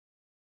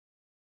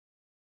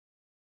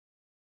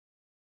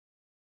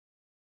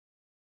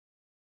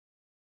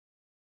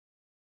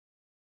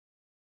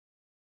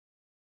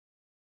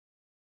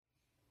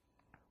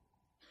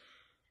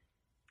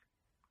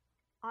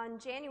On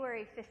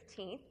January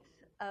 15th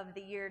of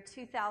the year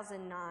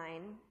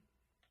 2009,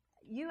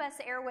 U.S.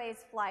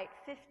 Airways Flight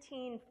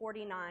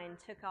 1549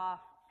 took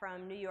off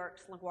from New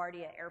York's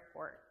LaGuardia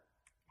Airport,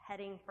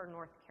 heading for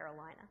North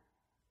Carolina.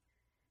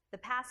 The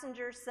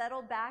passengers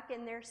settled back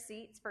in their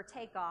seats for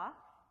takeoff,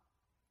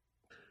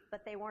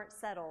 but they weren't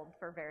settled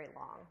for very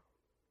long.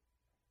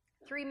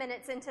 3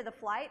 minutes into the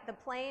flight, the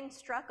plane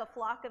struck a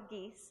flock of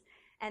geese,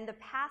 and the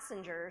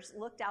passengers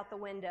looked out the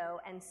window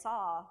and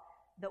saw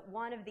that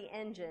one of the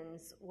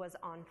engines was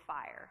on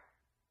fire.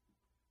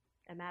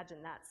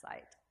 Imagine that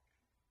sight.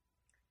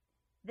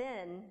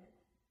 Then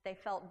they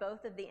felt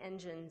both of the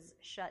engines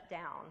shut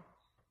down,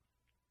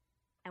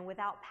 and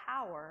without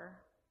power,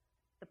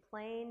 the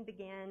plane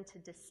began to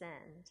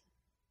descend.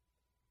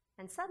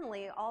 And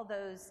suddenly, all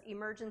those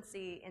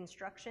emergency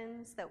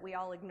instructions that we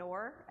all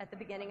ignore at the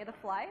beginning of the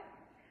flight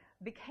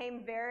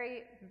became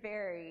very,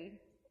 very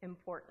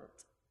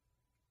important.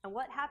 And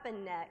what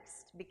happened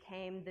next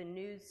became the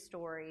news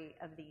story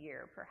of the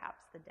year,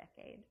 perhaps the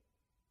decade.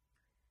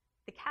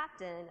 The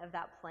captain of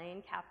that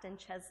plane, Captain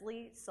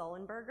Chesley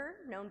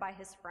Sullenberger, known by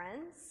his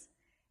friends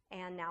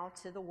and now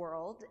to the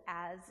world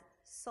as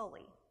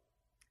Sully,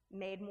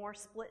 made more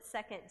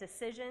split-second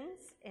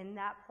decisions in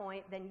that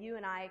point than you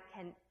and I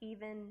can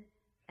even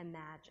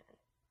imagine.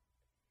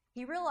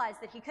 He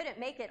realized that he couldn't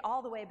make it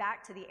all the way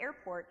back to the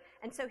airport,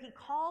 and so he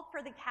called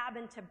for the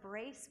cabin to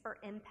brace for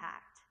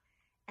impact,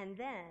 and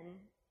then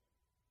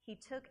he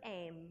took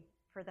aim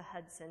for the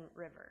Hudson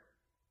River.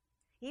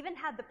 He even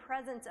had the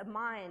presence of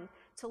mind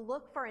to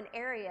look for an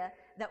area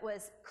that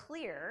was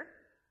clear,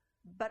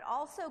 but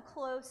also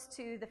close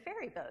to the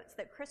ferry boats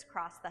that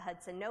crisscrossed the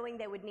Hudson, knowing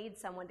they would need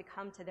someone to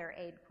come to their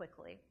aid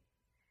quickly.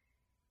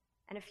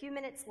 And a few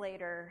minutes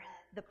later,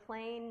 the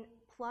plane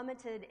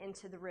plummeted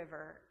into the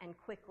river and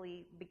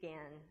quickly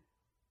began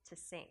to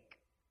sink.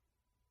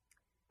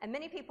 And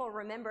many people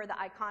remember the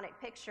iconic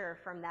picture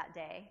from that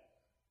day.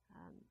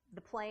 The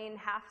plane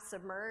half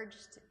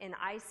submerged in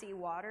icy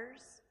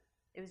waters.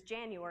 It was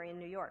January in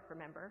New York,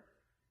 remember?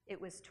 It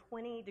was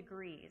 20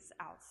 degrees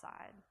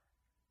outside.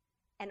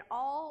 And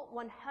all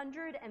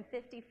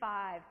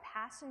 155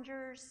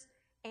 passengers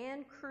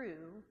and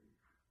crew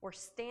were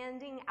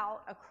standing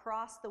out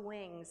across the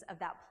wings of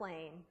that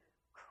plane,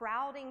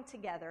 crowding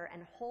together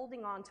and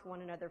holding on to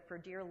one another for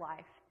dear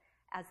life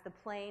as the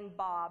plane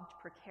bobbed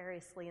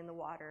precariously in the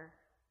water,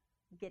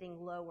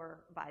 getting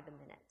lower by the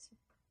minute.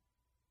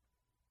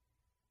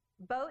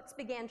 Boats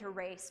began to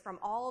race from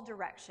all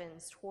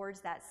directions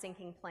towards that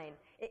sinking plane.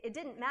 It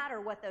didn't matter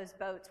what those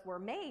boats were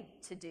made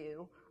to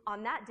do.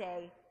 On that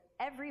day,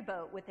 every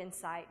boat within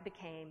sight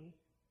became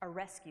a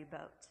rescue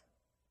boat.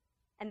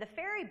 And the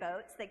ferry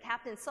boats that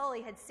Captain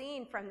Sully had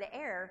seen from the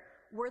air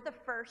were the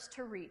first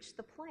to reach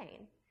the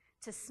plane,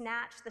 to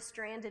snatch the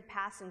stranded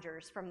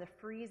passengers from the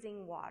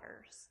freezing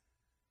waters.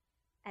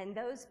 And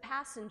those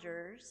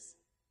passengers,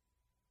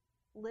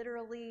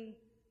 literally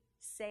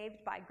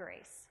saved by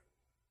grace,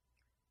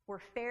 were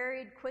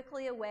ferried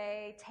quickly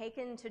away,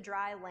 taken to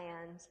dry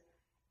land,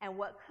 and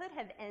what could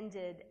have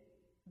ended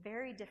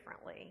very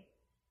differently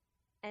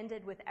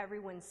ended with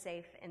everyone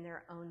safe in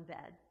their own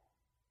bed.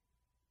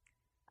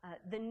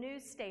 The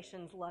news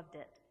stations loved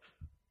it.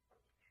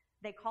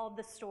 They called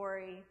the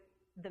story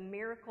 "The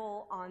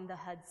Miracle on the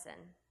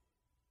Hudson"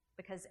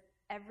 because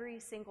every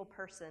single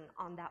person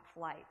on that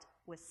flight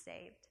was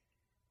saved.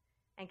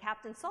 And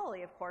Captain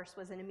Sully, of course,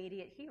 was an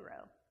immediate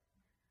hero.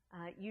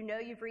 You know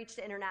you've reached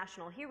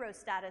international hero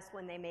status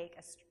when they make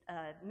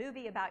a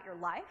movie about your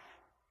life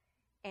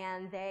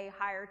and they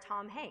hire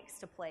Tom Hanks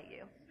to play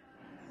you.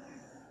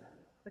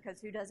 Because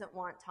who doesn't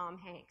want Tom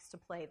Hanks to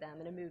play them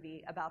in a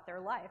movie about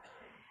their life?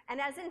 And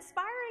as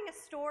inspiring a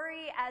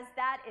story as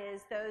that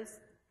is,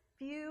 those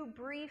few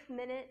brief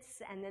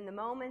minutes and then the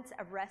moments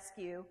of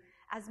rescue,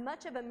 as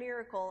much of a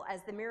miracle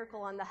as the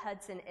miracle on the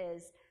Hudson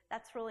is,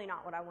 that's really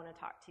not what I want to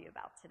talk to you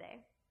about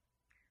today.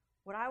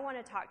 What I want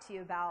to talk to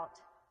you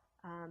about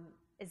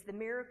is the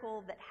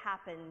miracle that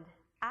happened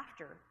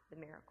after the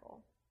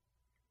miracle.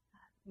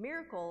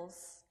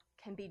 Miracles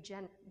can be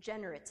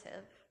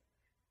generative.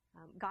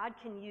 God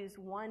can use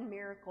one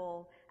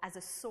miracle as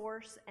a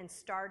source and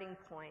starting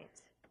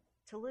point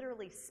to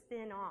literally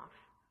spin off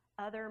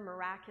other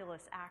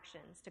miraculous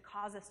actions, to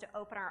cause us to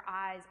open our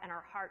eyes and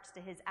our hearts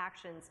to his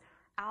actions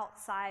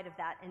outside of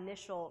that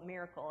initial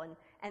miracle.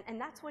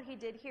 And that's what he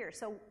did here.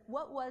 So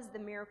what was the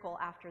miracle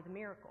after the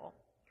miracle?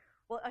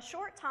 Well, a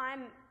short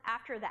time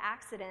after the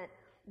accident,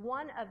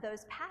 one of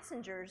those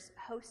passengers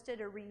hosted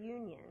a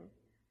reunion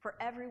for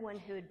everyone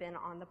who had been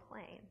on the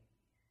plane.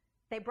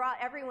 They brought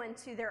everyone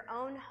to their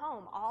own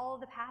home, all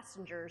the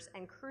passengers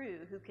and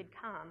crew who could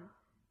come.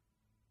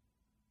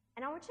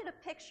 And I want you to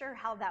picture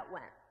how that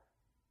went.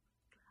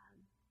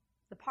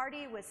 The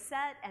party was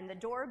set and the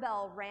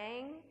doorbell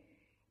rang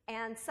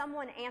and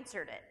someone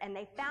answered it, and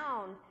they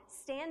found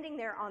standing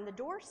there on the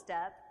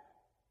doorstep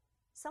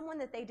someone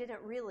that they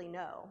didn't really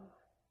know.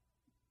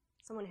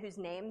 Someone whose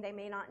name they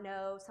may not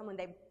know, someone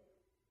they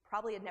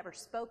probably had never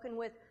spoken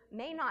with,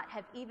 may not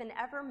have even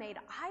ever made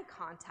eye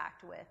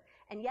contact with.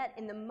 And yet,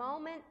 in the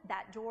moment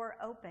that door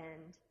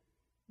opened,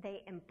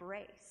 they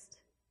embraced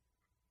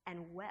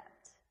and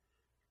wept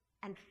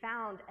and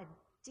found a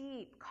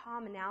deep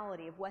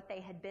commonality of what they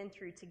had been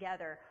through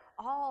together.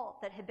 All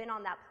that had been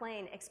on that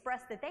plane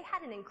expressed that they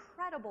had an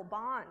incredible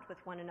bond with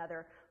one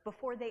another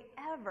before they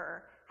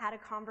ever had a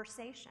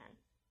conversation.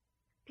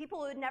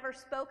 People who had never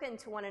spoken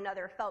to one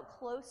another felt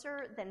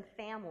closer than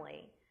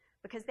family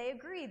because they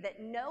agreed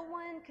that no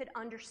one could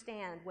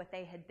understand what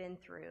they had been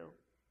through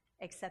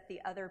except the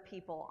other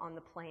people on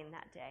the plane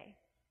that day.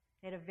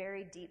 They had a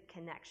very deep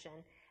connection.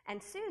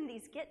 And soon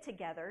these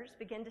get-togethers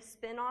began to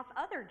spin off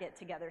other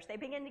get-togethers. They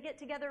began to get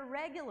together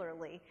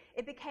regularly.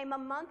 It became a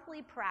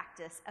monthly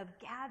practice of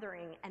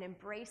gathering and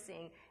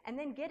embracing and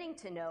then getting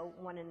to know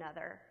one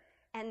another.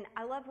 And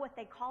I love what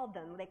they called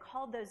them. They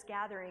called those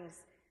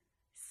gatherings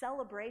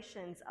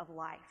celebrations of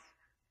life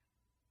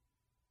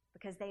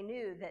because they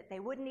knew that they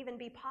wouldn't even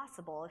be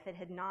possible if it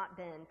had not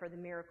been for the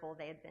miracle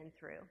they had been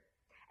through.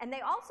 And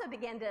they also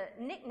began to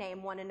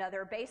nickname one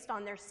another based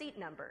on their seat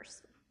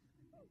numbers.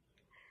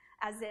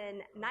 As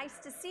in, nice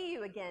to see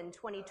you again,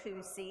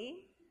 22C.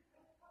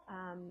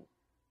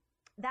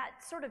 That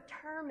sort of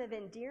term of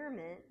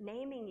endearment,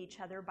 naming each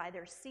other by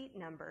their seat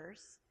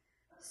numbers,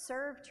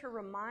 served to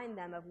remind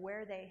them of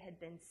where they had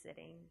been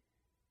sitting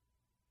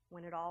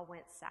when it all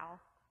went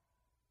south,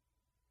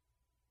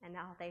 and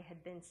now they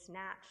had been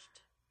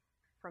snatched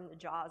from the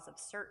jaws of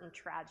certain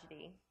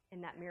tragedy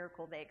in that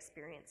miracle they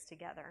experienced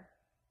together.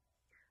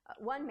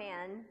 One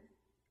man,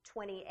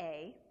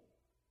 20A,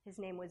 his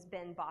name was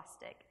Ben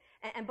Bostic,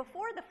 and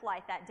before the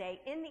flight that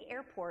day, in the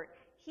airport,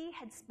 he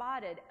had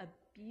spotted a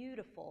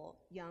beautiful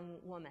young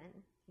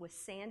woman with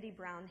sandy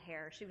brown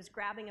hair. She was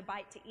grabbing a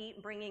bite to eat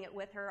and bringing it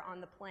with her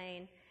on the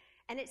plane.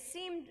 And it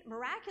seemed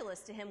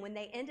miraculous to him when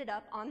they ended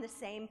up on the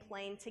same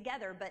plane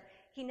together, but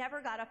he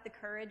never got up the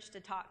courage to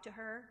talk to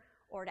her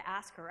or to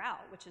ask her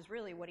out, which is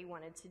really what he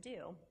wanted to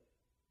do.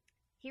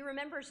 He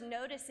remembers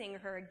noticing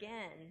her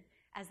again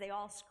as they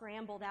all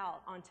scrambled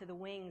out onto the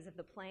wings of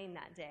the plane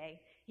that day.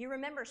 He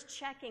remembers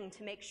checking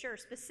to make sure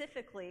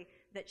specifically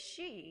that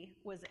she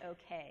was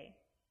okay,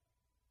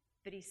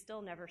 but he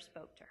still never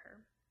spoke to her.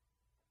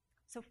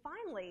 So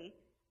finally,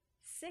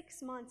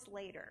 6 months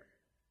later,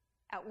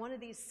 at one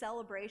of these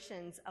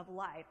celebrations of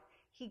life,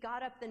 he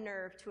got up the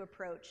nerve to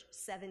approach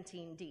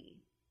 17D,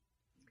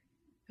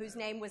 whose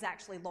name was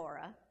actually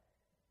Laura,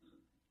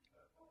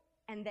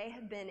 and they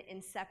have been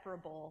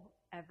inseparable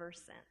ever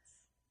since.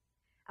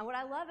 And what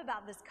I love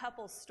about this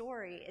couple's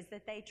story is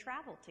that they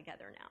travel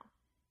together now.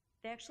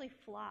 They actually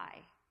fly.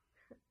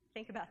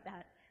 Think about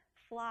that.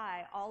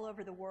 Fly all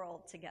over the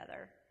world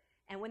together.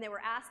 And when they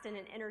were asked in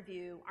an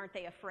interview, aren't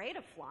they afraid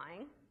of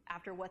flying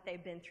after what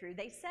they've been through,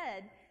 they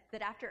said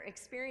that after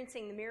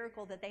experiencing the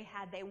miracle that they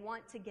had, they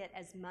want to get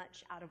as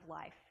much out of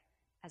life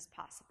as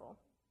possible.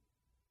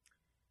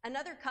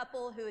 Another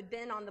couple who had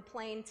been on the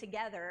plane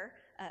together,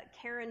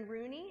 Karen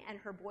Rooney and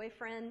her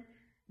boyfriend,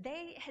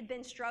 they had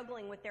been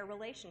struggling with their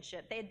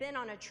relationship. They had been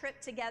on a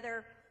trip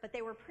together, but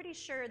they were pretty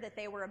sure that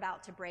they were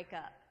about to break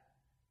up.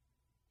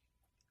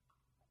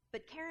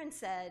 But Karen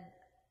said,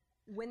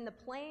 when the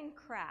plane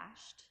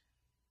crashed,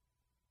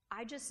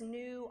 I just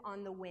knew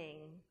on the wing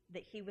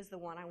that he was the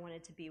one I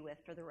wanted to be with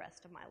for the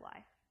rest of my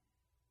life.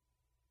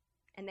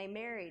 And they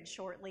married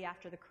shortly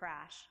after the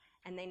crash,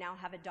 and they now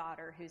have a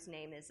daughter whose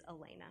name is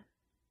Elena.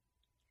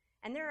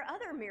 And there are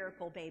other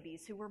miracle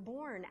babies who were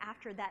born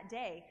after that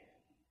day,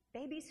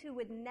 babies who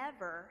would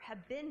never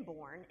have been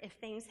born if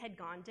things had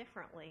gone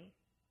differently.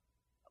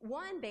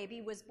 One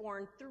baby was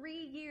born 3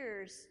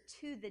 years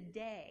to the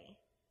day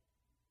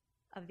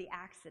of the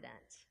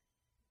accident,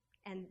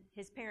 and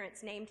his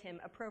parents named him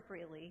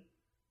appropriately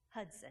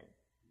Hudson.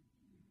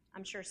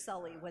 I'm sure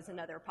Sully was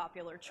another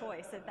popular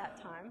choice at that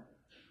time.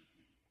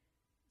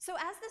 So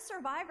as the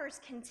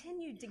survivors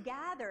continued to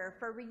gather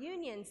for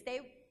reunions,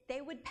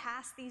 they would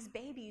pass these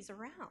babies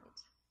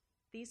around,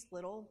 these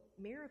little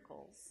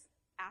miracles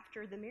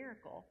after the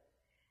miracle.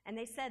 And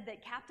they said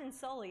that Captain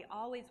Sully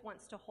always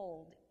wants to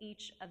hold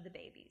each of the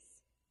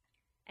babies.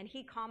 And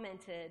he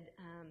commented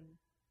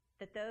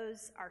that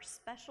those are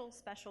special,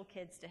 special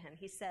kids to him.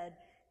 He said,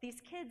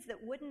 these kids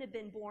that wouldn't have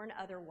been born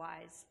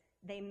otherwise,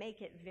 they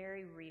make it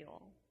very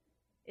real.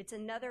 It's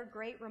another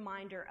great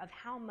reminder of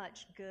how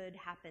much good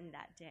happened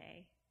that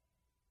day,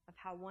 of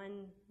how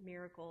one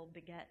miracle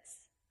begets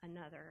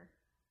another.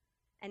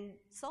 And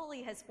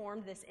Sully has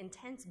formed this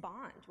intense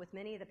bond with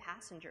many of the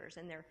passengers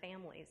and their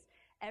families.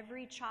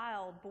 Every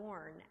child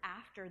born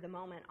after the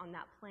moment on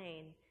that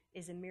plane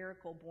is a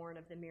miracle born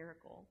of the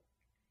miracle.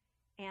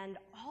 And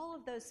all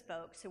of those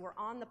folks who were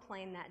on the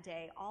plane that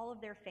day, all of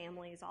their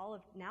families, all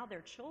of now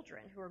their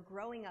children who are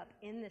growing up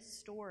in this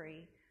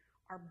story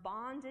are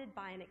bonded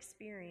by an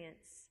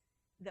experience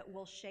that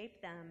will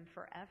shape them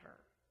forever.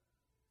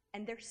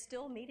 And they're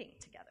still meeting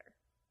together.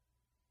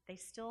 They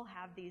still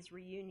have these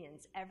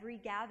reunions. Every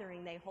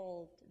gathering they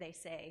hold, they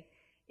say,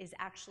 is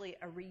actually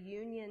a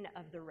reunion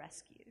of the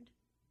rescued.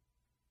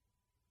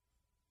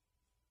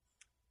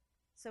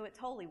 So it's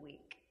Holy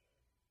Week.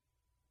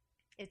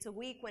 It's a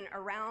week when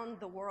around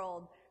the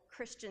world,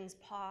 Christians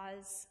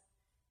pause,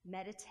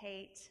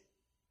 meditate,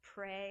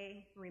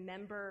 pray,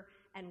 remember,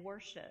 and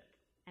worship,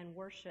 and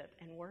worship,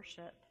 and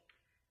worship,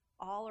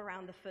 all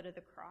around the foot of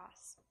the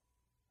cross.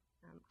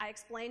 I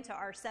explained to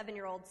our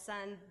 7-year-old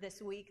son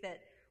this week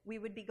that we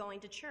would be going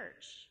to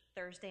church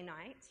Thursday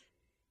night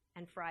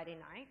and Friday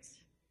night,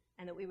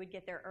 and that we would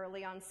get there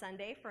early on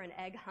Sunday for an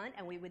egg hunt,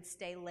 and we would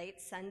stay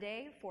late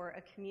Sunday for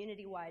a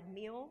community-wide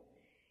meal.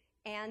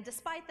 And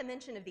despite the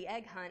mention of the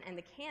egg hunt and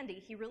the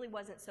candy, he really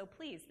wasn't so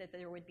pleased that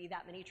there would be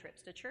that many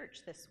trips to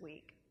church this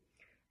week.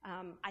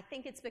 I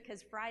think it's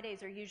because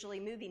Fridays are usually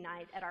movie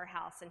night at our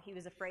house, and he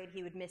was afraid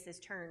he would miss his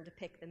turn to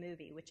pick the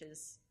movie, which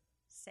is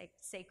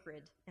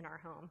sacred in our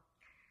home.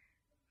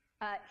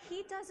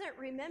 He doesn't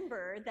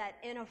remember that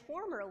in a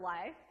former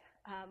life,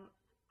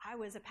 I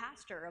was a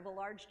pastor of a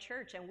large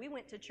church, and we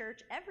went to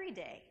church every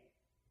day,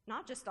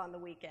 not just on the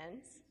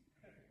weekends.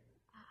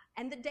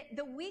 And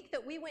the week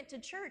that we went to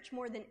church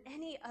more than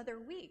any other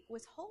week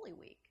was Holy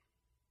Week.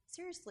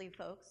 Seriously,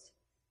 folks,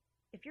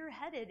 if you're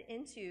headed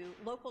into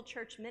local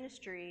church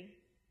ministry,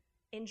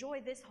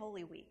 enjoy this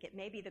Holy Week. It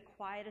may be the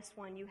quietest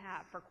one you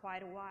have for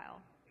quite a while.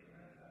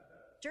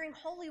 During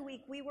Holy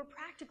Week, we were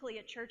practically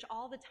at church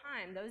all the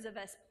time, those of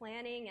us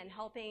planning and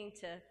helping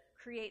to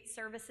create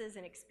services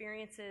and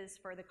experiences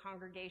for the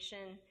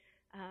congregation.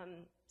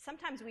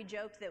 Sometimes we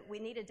joked that we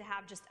needed to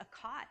have just a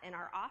cot in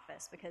our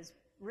office because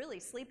really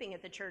sleeping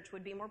at the church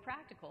would be more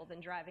practical than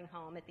driving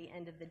home at the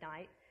end of the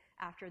night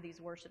after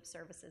these worship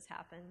services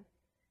happened.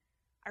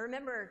 I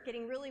remember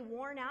getting really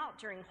worn out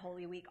during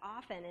Holy Week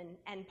often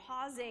and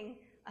pausing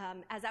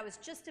as I was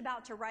just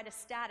about to write a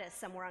status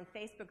somewhere on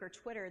Facebook or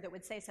Twitter that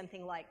would say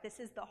something like, "This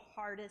is the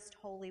hardest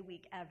Holy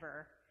Week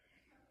ever."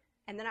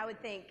 And then I would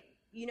think,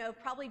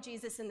 probably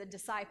Jesus and the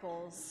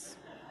disciples,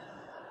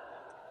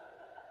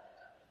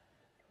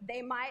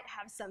 they might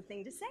have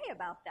something to say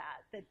about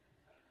that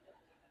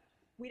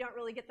we don't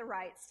really get the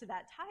rights to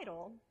that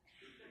title.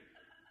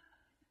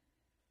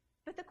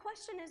 But the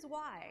question is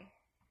why?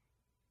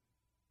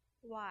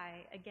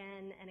 Why,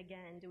 again and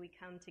again, do we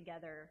come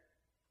together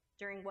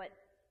during what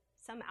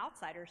some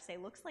outsiders say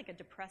looks like a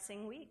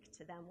depressing week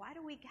to them? Why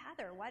do we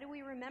gather? Why do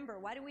we remember?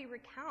 Why do we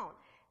recount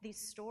these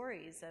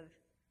stories of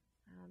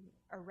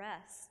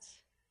arrest,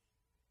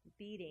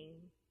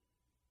 beating,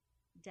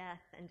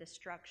 death, and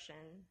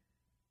destruction?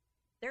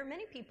 There are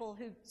many people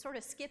who sort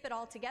of skip it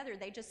all together.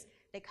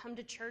 They come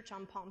to church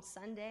on Palm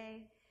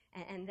Sunday,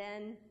 and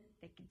then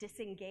they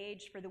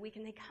disengage for the week,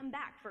 and they come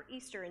back for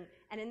Easter,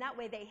 and in that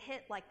way they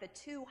hit like the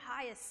 2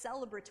 highest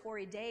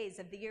celebratory days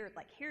of the year.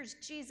 Like, here's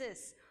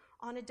Jesus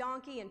on a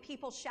donkey and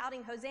people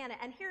shouting Hosanna,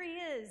 and here he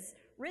is,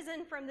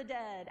 risen from the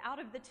dead, out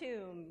of the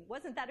tomb.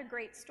 Wasn't that a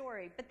great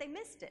story? But they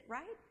missed it,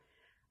 right?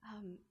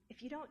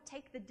 If you don't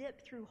take the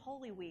dip through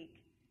Holy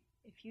Week,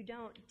 if you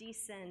don't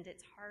descend,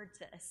 it's hard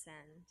to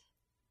ascend.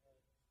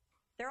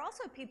 There are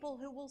also people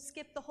who will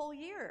skip the whole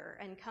year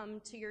and come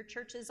to your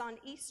churches on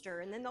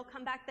Easter, and then they'll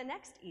come back the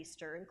next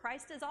Easter, and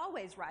Christ is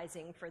always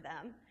rising for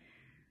them.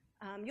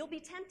 You'll be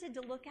tempted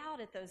to look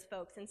out at those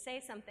folks and say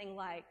something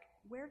like,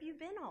 "Where have you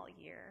been all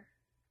year?"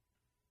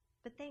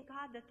 But thank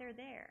God that they're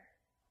there,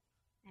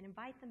 and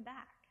invite them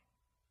back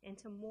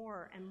into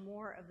more and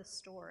more of the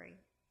story.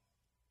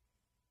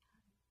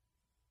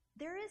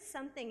 There is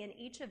something in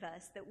each of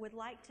us that would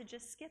like to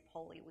just skip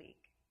Holy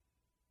Week.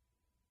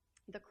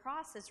 The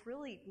cross is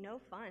really no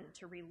fun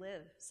to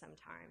relive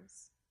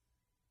sometimes.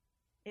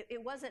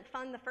 It wasn't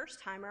fun the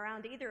first time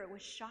around either. It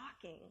was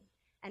shocking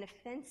and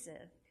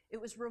offensive. It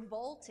was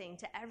revolting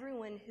to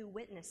everyone who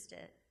witnessed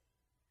it.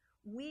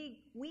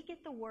 We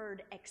get the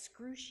word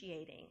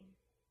excruciating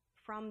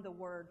from the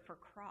word for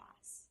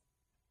cross.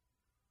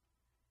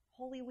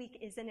 Holy Week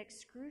is an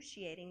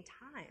excruciating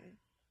time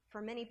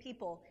for many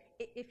people.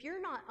 If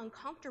you're not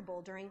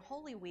uncomfortable during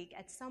Holy Week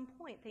at some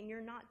point, then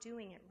you're not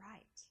doing it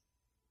right.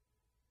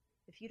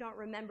 If you don't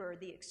remember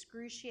the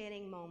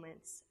excruciating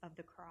moments of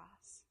the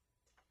cross.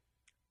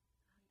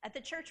 At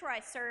the church where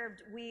I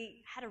served,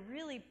 we had a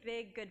really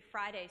big Good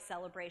Friday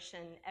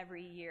celebration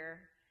every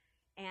year,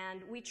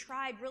 and we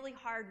tried really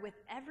hard with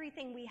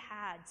everything we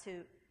had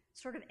to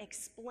sort of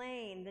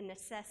explain the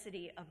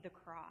necessity of the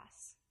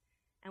cross.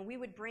 And we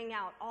would bring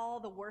out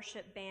all the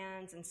worship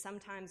bands and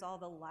sometimes all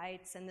the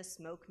lights and the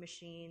smoke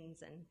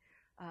machines, and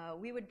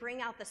we would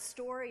bring out the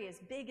story as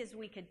big as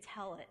we could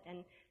tell it.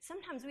 And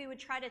sometimes we would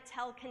try to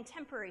tell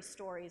contemporary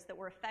stories that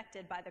were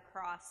affected by the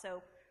cross.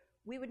 So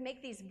we would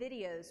make these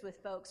videos with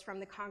folks from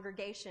the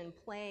congregation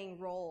playing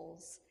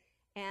roles.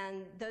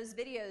 And those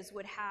videos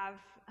would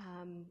have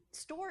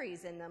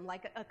stories in them,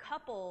 like a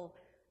couple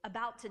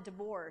about to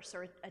divorce,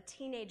 or a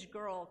teenage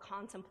girl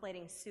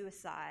contemplating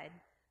suicide,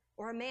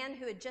 or a man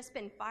who had just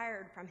been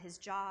fired from his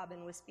job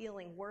and was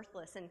feeling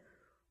worthless. And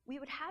we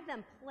would have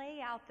them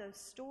play out those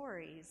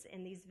stories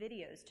in these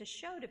videos to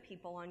show to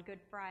people on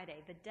Good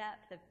Friday the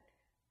depth of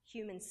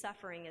human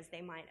suffering as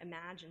they might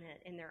imagine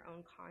it in their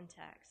own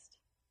context.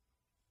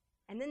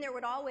 And then there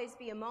would always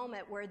be a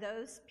moment where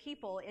those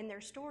people in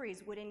their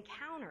stories would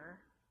encounter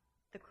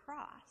the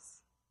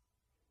cross.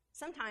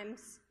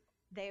 Sometimes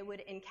they would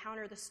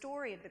encounter the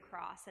story of the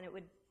cross, and it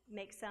would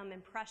make some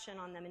impression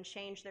on them and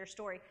change their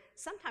story.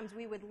 Sometimes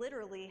we would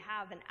literally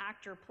have an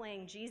actor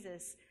playing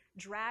Jesus,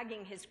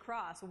 dragging his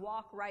cross,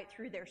 walk right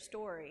through their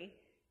story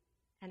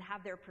and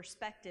have their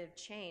perspective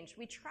changed.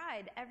 We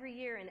tried every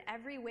year in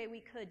every way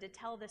we could to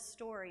tell this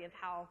story of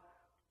how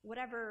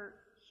whatever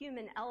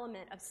human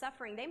element of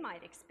suffering they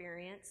might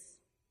experience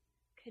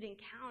could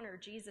encounter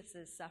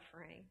Jesus'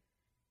 suffering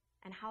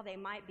and how they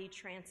might be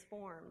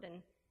transformed.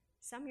 And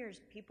some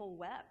years people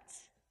wept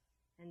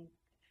and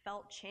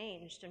felt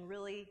changed and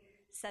really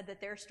said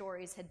that their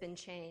stories had been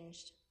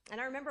changed.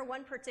 And I remember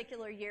one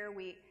particular year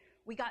we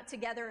got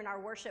together in our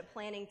worship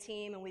planning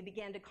team and we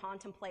began to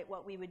contemplate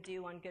what we would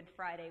do on Good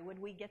Friday. Would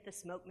we get the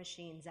smoke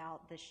machines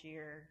out this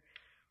year?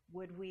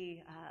 Would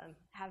we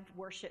have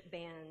worship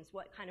bands?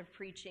 What kind of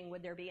preaching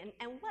would there be? And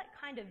what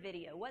kind of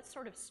video? What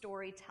sort of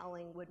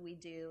storytelling would we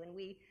do? And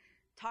we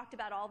talked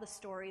about all the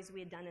stories we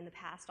had done in the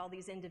past, all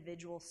these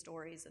individual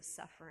stories of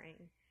suffering.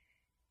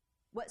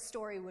 What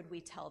story would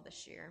we tell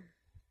this year?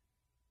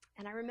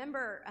 And I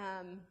remember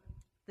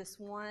this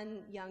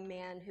one young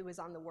man who was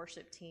on the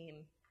worship team.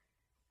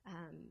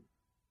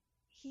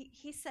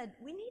 He said,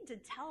 we need to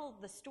tell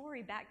the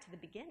story back to the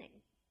beginning.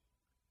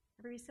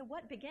 Everybody said,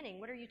 what beginning?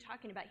 What are you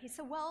talking about? He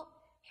said, well,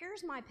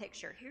 here's my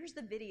picture. Here's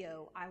the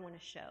video I want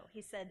to show.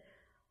 He said,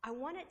 I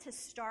want it to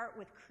start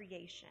with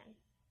creation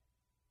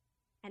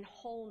and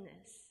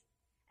wholeness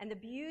and the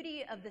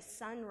beauty of the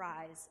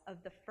sunrise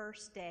of the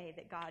first day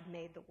that God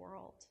made the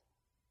world.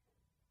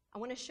 I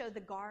want to show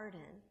the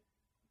garden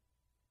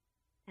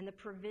and the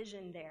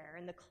provision there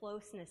and the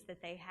closeness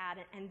that they had.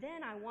 And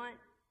then I want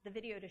the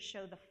video to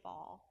show the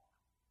fall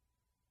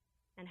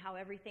and how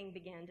everything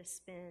began to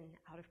spin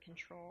out of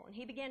control. And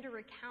he began to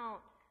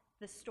recount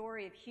the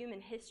story of human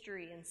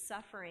history and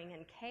suffering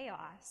and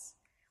chaos.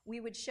 We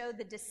would show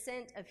the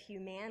descent of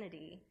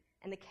humanity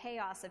and the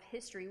chaos of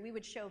history. We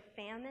would show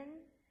famine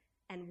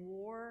and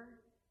war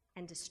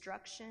and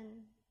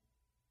destruction.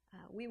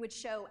 We would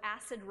show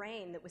acid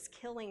rain that was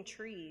killing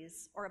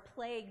trees, or a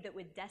plague that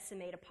would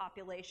decimate a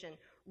population.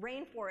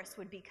 Rainforests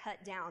would be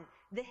cut down.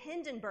 The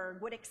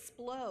Hindenburg would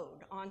explode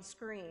on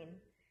screen.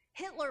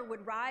 Hitler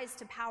would rise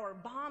to power.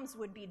 Bombs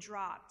would be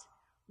dropped.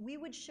 We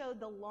would show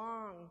the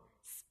long,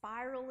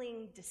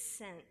 spiraling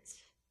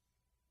descent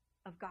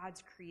of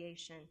God's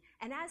creation.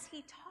 And as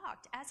he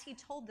talked, as he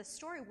told the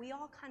story, we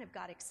all kind of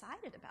got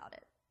excited about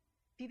it.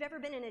 If you've ever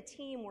been in a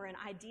team where an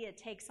idea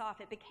takes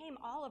off, it became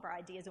all of our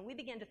ideas, and we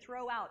began to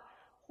throw out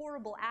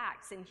horrible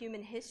acts in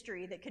human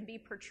history that could be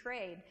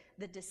portrayed,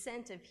 the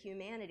descent of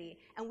humanity.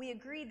 And we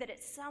agreed that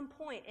at some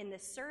point in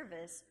this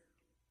service,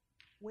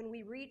 when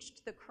we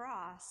reached the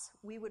cross,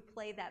 we would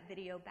play that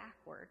video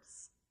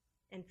backwards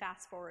and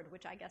fast forward,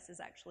 which I guess is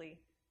actually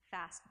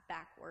fast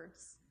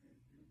backwards.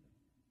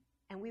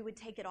 And we would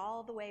take it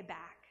all the way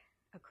back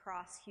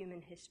across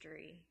human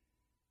history,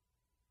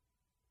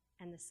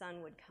 and the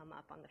sun would come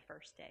up on the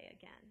first day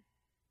again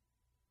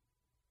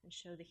and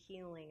show the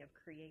healing of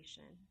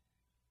creation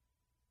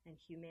and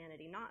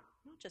humanity. Not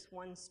just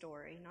one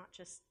story, not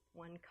just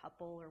one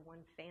couple or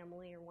one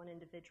family or one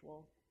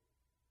individual,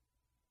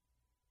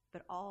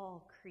 but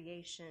all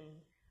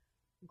creation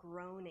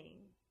groaning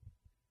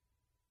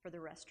for the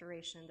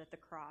restoration that the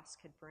cross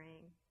could bring.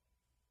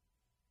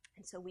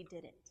 And so we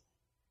did it.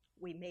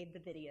 We made the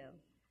video.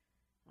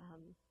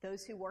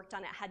 Those who worked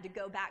on it had to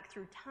go back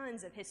through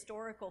tons of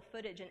historical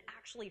footage and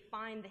actually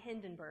find the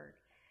Hindenburg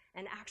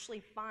and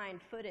actually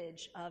find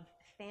footage of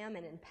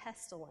famine and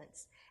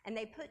pestilence. And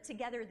they put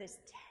together this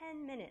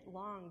 10-minute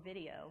long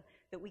video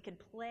that we could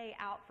play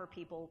out for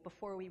people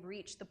before we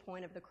reached the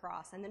point of the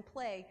cross, and then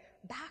play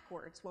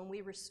backwards when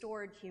we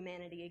restored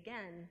humanity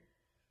again.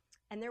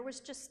 And there was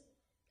just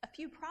a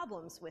few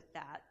problems with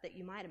that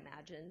you might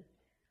imagine.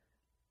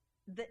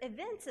 The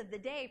events of the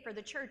day for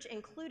the church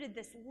included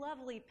this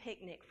lovely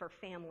picnic for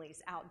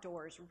families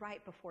outdoors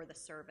right before the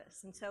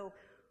service. And so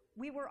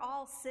we were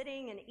all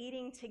sitting and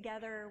eating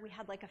together. We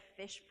had like a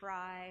fish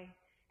fry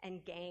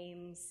and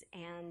games,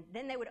 and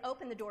then they would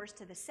open the doors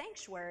to the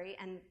sanctuary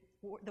and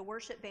the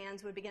worship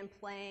bands would begin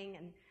playing,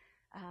 and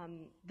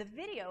the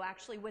video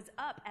actually was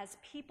up as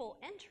people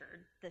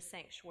entered the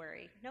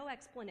sanctuary. No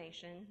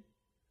explanation,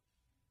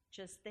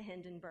 just the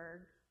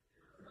Hindenburg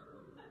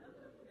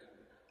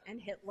and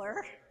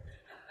Hitler.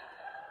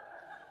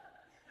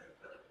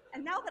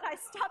 And now that I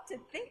stop to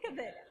think of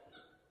it,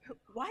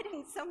 why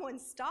didn't someone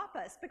stop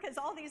us? Because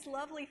all these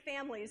lovely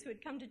families who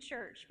had come to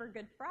church for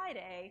Good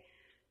Friday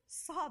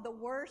saw the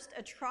worst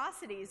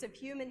atrocities of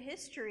human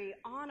history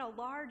on a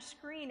large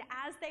screen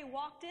as they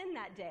walked in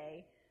that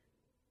day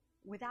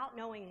without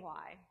knowing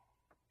why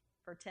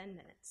for 10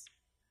 minutes.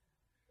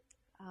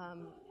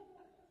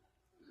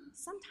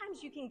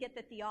 Sometimes you can get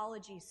the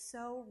theology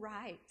so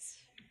right,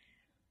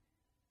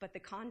 but the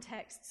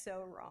context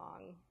so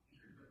wrong.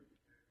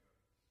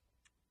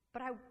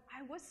 But I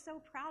was so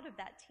proud of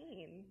that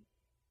team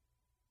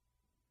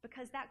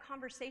because that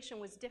conversation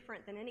was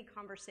different than any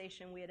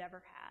conversation we had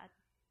ever had.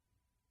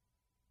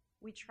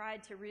 We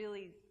tried to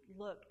really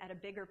look at a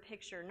bigger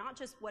picture, not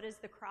just what does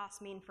the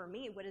cross mean for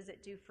me, what does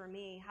it do for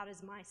me, how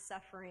does my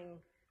suffering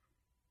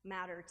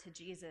matter to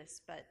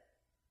Jesus, but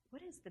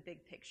what is the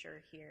big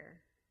picture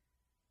here?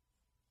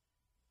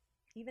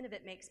 Even if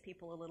it makes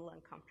people a little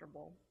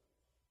uncomfortable.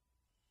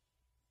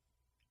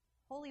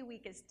 Holy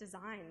Week is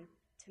designed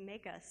to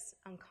make us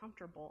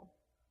uncomfortable.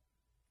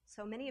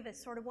 So many of us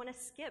sort of want to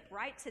skip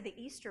right to the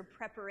Easter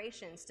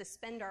preparations to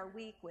spend our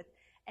week with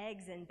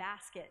eggs and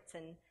baskets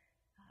and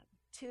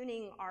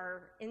tuning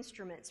our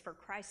instruments for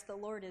Christ the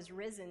Lord is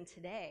risen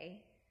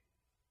today.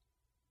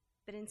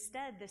 But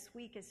instead, this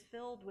week is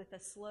filled with a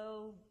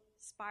slow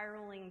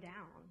spiraling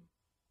down,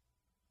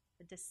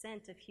 the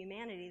descent of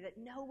humanity that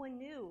no one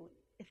knew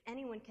if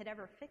anyone could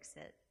ever fix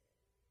it.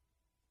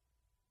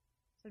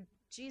 So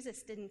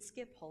Jesus didn't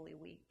skip Holy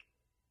Week.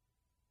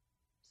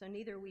 So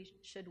neither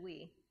should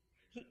we.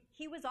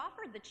 He was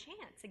offered the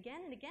chance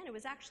again and again. It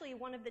was actually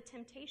one of the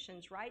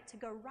temptations, right? To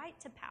go right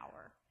to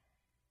power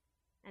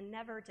and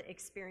never to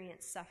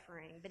experience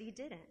suffering. But he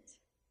didn't.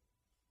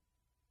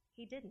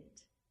 He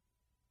didn't.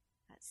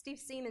 Steve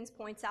Siemens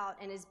points out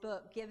in his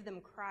book, Give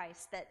Them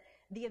Christ, that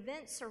the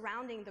events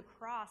surrounding the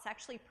cross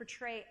actually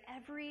portray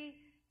every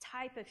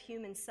type of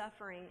human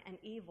suffering and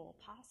evil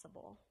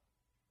possible.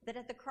 That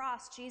at the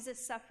cross, Jesus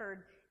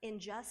suffered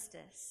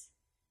injustice,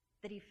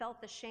 that he felt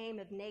the shame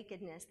of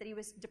nakedness, that he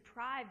was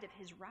deprived of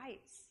his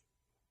rights.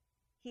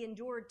 He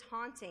endured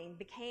taunting,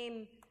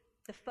 became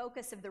the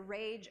focus of the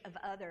rage of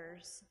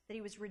others, that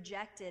he was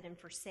rejected and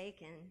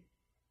forsaken,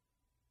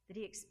 that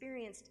he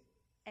experienced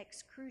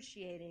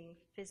excruciating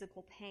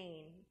physical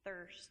pain,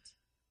 thirst,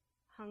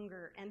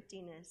 hunger,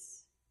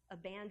 emptiness,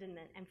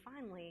 abandonment, and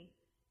finally,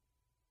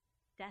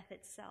 death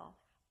itself.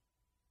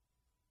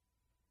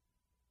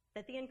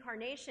 That the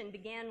incarnation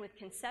began with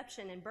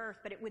conception and birth,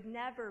 but it would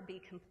never be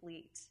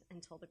complete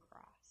until the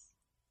cross.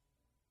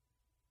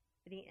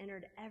 That he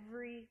entered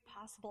every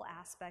possible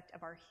aspect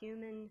of our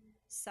human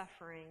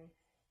suffering,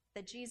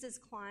 that Jesus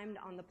climbed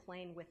on the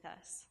plane with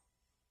us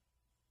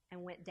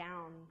and went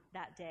down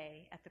that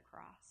day at the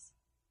cross.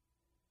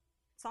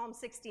 Psalm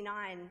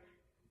 69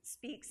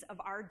 speaks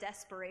of our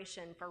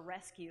desperation for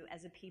rescue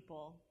as a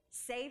people.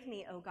 Save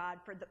me, O God,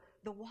 for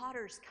the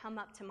waters come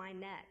up to my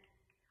neck.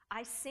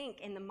 I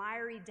sink in the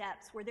miry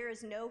depths where there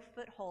is no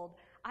foothold.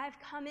 I have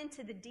come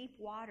into the deep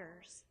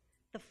waters.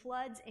 The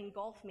floods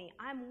engulf me.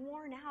 I'm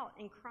worn out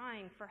and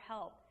crying for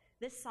help.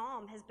 This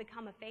psalm has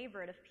become a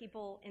favorite of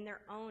people in their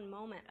own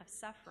moment of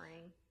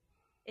suffering.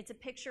 It's a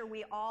picture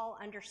we all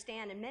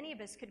understand, and many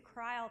of us could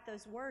cry out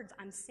those words,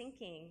 I'm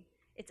sinking.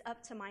 It's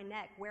up to my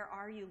neck. Where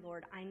are you,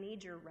 Lord? I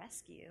need your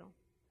rescue.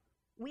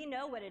 We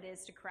know what it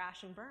is to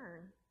crash and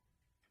burn,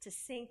 to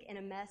sink in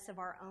a mess of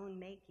our own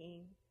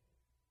making.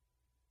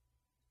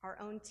 Our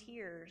own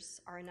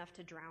tears are enough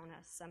to drown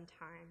us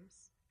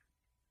sometimes.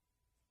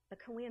 But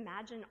can we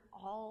imagine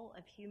all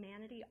of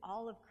humanity,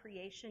 all of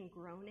creation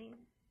groaning?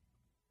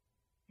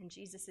 And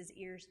Jesus'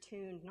 ears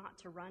tuned not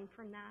to run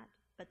from that,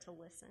 but to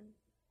listen.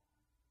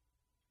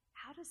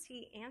 How does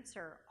he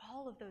answer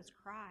all of those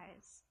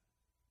cries?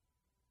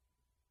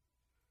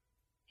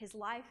 His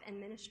life and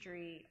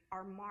ministry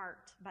are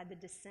marked by the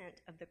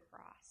descent of the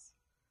cross.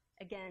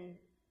 Again,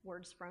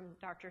 words from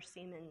Dr.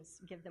 Siemens'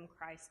 Give Them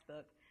Christ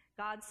book.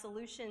 God's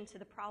solution to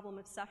the problem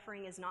of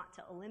suffering is not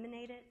to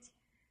eliminate it,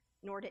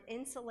 nor to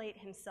insulate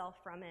himself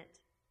from it,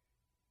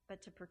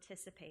 but to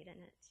participate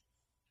in it.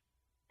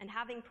 And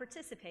having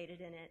participated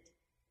in it,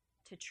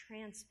 to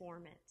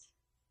transform it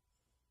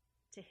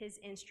to his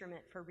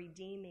instrument for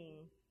redeeming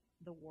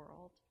the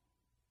world.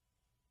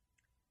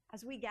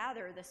 As we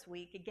gather this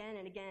week again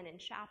and again in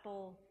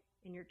chapel,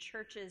 in your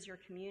churches, your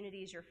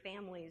communities, your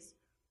families,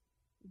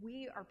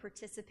 we are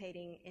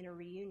participating in a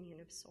reunion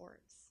of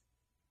sorts.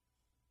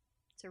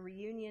 It's a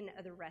reunion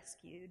of the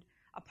rescued,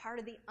 a part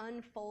of the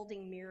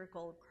unfolding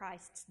miracle of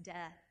Christ's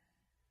death,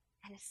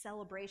 and a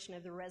celebration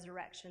of the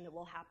resurrection that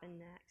will happen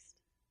next.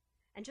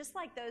 And just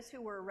like those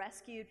who were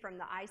rescued from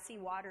the icy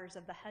waters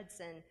of the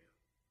Hudson,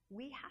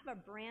 we have a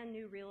brand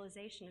new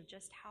realization of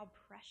just how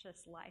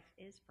precious life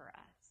is for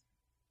us.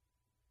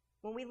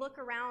 When we look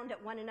around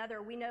at one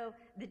another, we know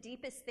the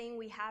deepest thing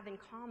we have in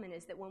common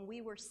is that when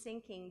we were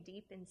sinking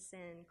deep in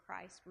sin,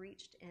 Christ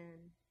reached in,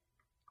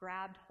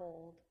 grabbed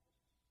hold,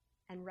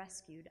 and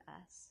rescued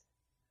us.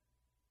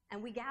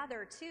 And we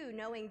gather, too,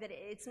 knowing that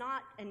it's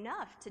not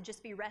enough to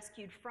just be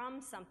rescued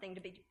from something,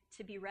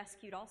 to be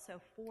rescued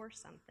also for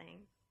something.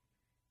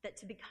 That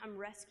to become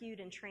rescued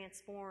and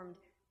transformed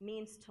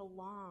means to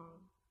long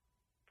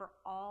for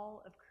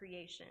all of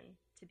creation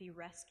to be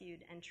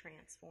rescued and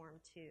transformed,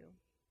 too.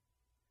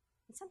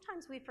 And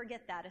sometimes we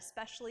forget that,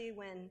 especially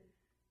when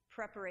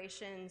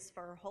preparations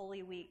for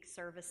Holy Week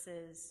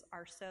services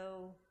are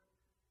so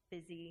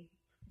busy,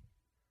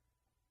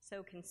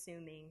 so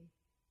consuming.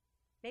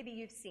 Maybe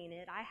you've seen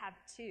it. I have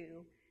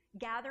too.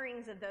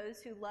 Gatherings of those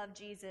who love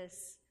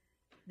Jesus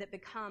that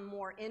become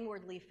more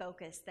inwardly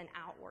focused than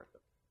outward.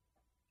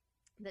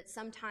 That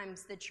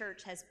sometimes the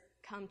church has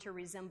come to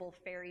resemble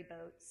ferry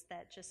boats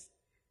that just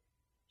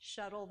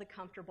shuttle the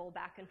comfortable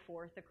back and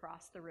forth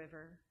across the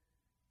river,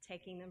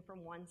 taking them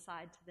from one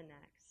side to the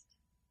next,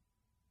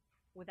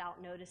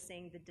 without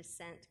noticing the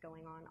descent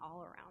going on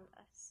all around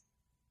us.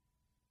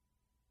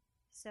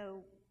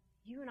 So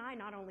you and I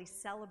not only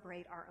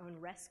celebrate our own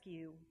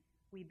rescue,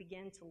 we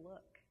begin to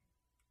look.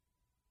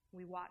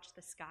 We watch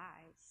the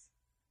skies.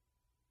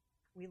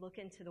 We look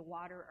into the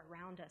water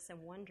around us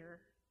and wonder,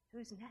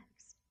 who's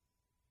next?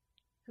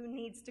 Who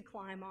needs to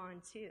climb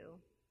on too?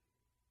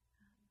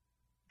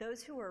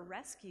 Those who are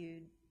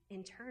rescued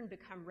in turn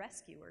become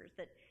rescuers,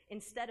 that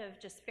instead of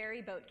just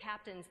ferry boat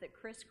captains that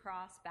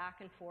crisscross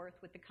back and forth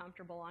with the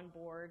comfortable on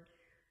board,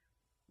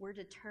 we're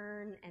to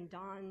turn and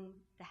don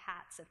the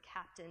hats of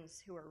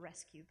captains who are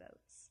rescue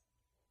boats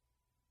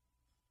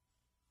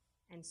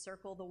and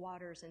circle the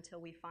waters until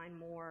we find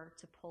more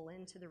to pull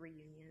into the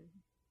reunion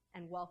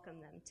and welcome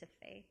them to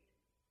faith.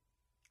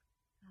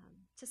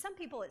 To some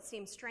people, it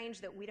seems strange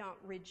that we don't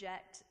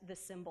reject the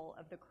symbol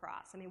of the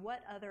cross. I mean,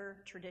 what other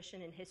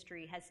tradition in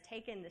history has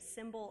taken the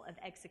symbol of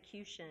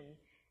execution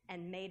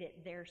and made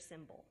it their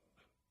symbol?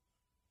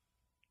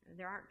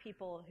 There aren't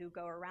people who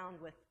go around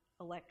with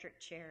electric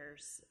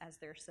chairs as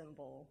their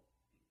symbol,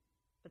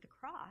 but the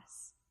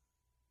cross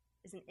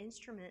is an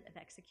instrument of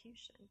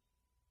execution.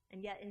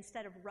 And yet,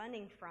 instead of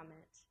running from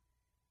it,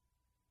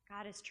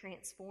 God has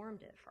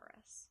transformed it for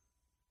us.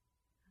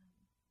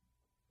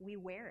 We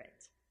wear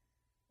it.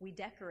 We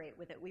decorate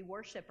with it. We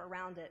worship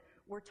around it.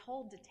 We're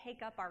told to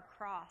take up our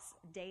cross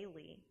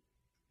daily.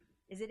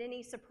 Is it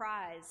any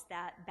surprise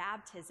that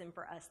baptism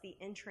for us, the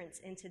entrance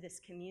into this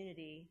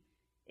community,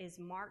 is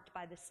marked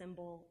by the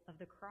symbol of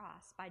the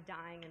cross, by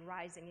dying and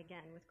rising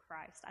again with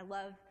Christ? I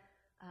love,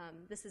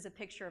 this is a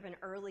picture of an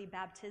early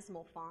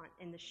baptismal font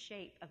in the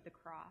shape of the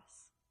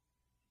cross,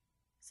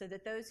 so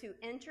that those who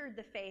entered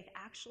the faith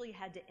actually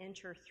had to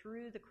enter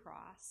through the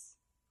cross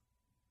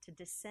to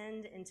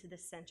descend into the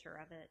center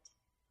of it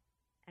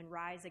and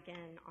rise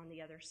again on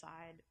the other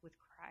side with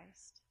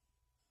Christ.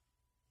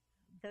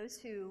 Those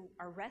who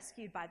are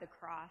rescued by the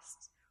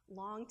cross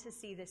long to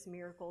see this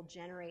miracle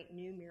generate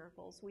new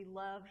miracles. We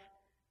love,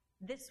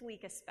 this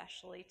week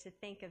especially, to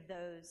think of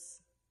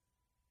those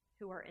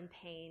who are in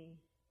pain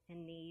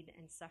and need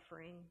and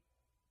suffering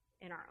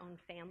in our own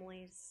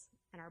families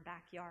and our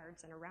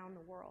backyards and around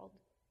the world,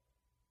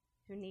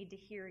 who need to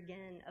hear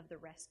again of the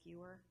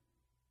rescuer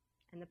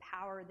and the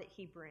power that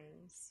he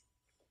brings,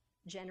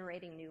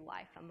 generating new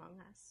life among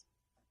us.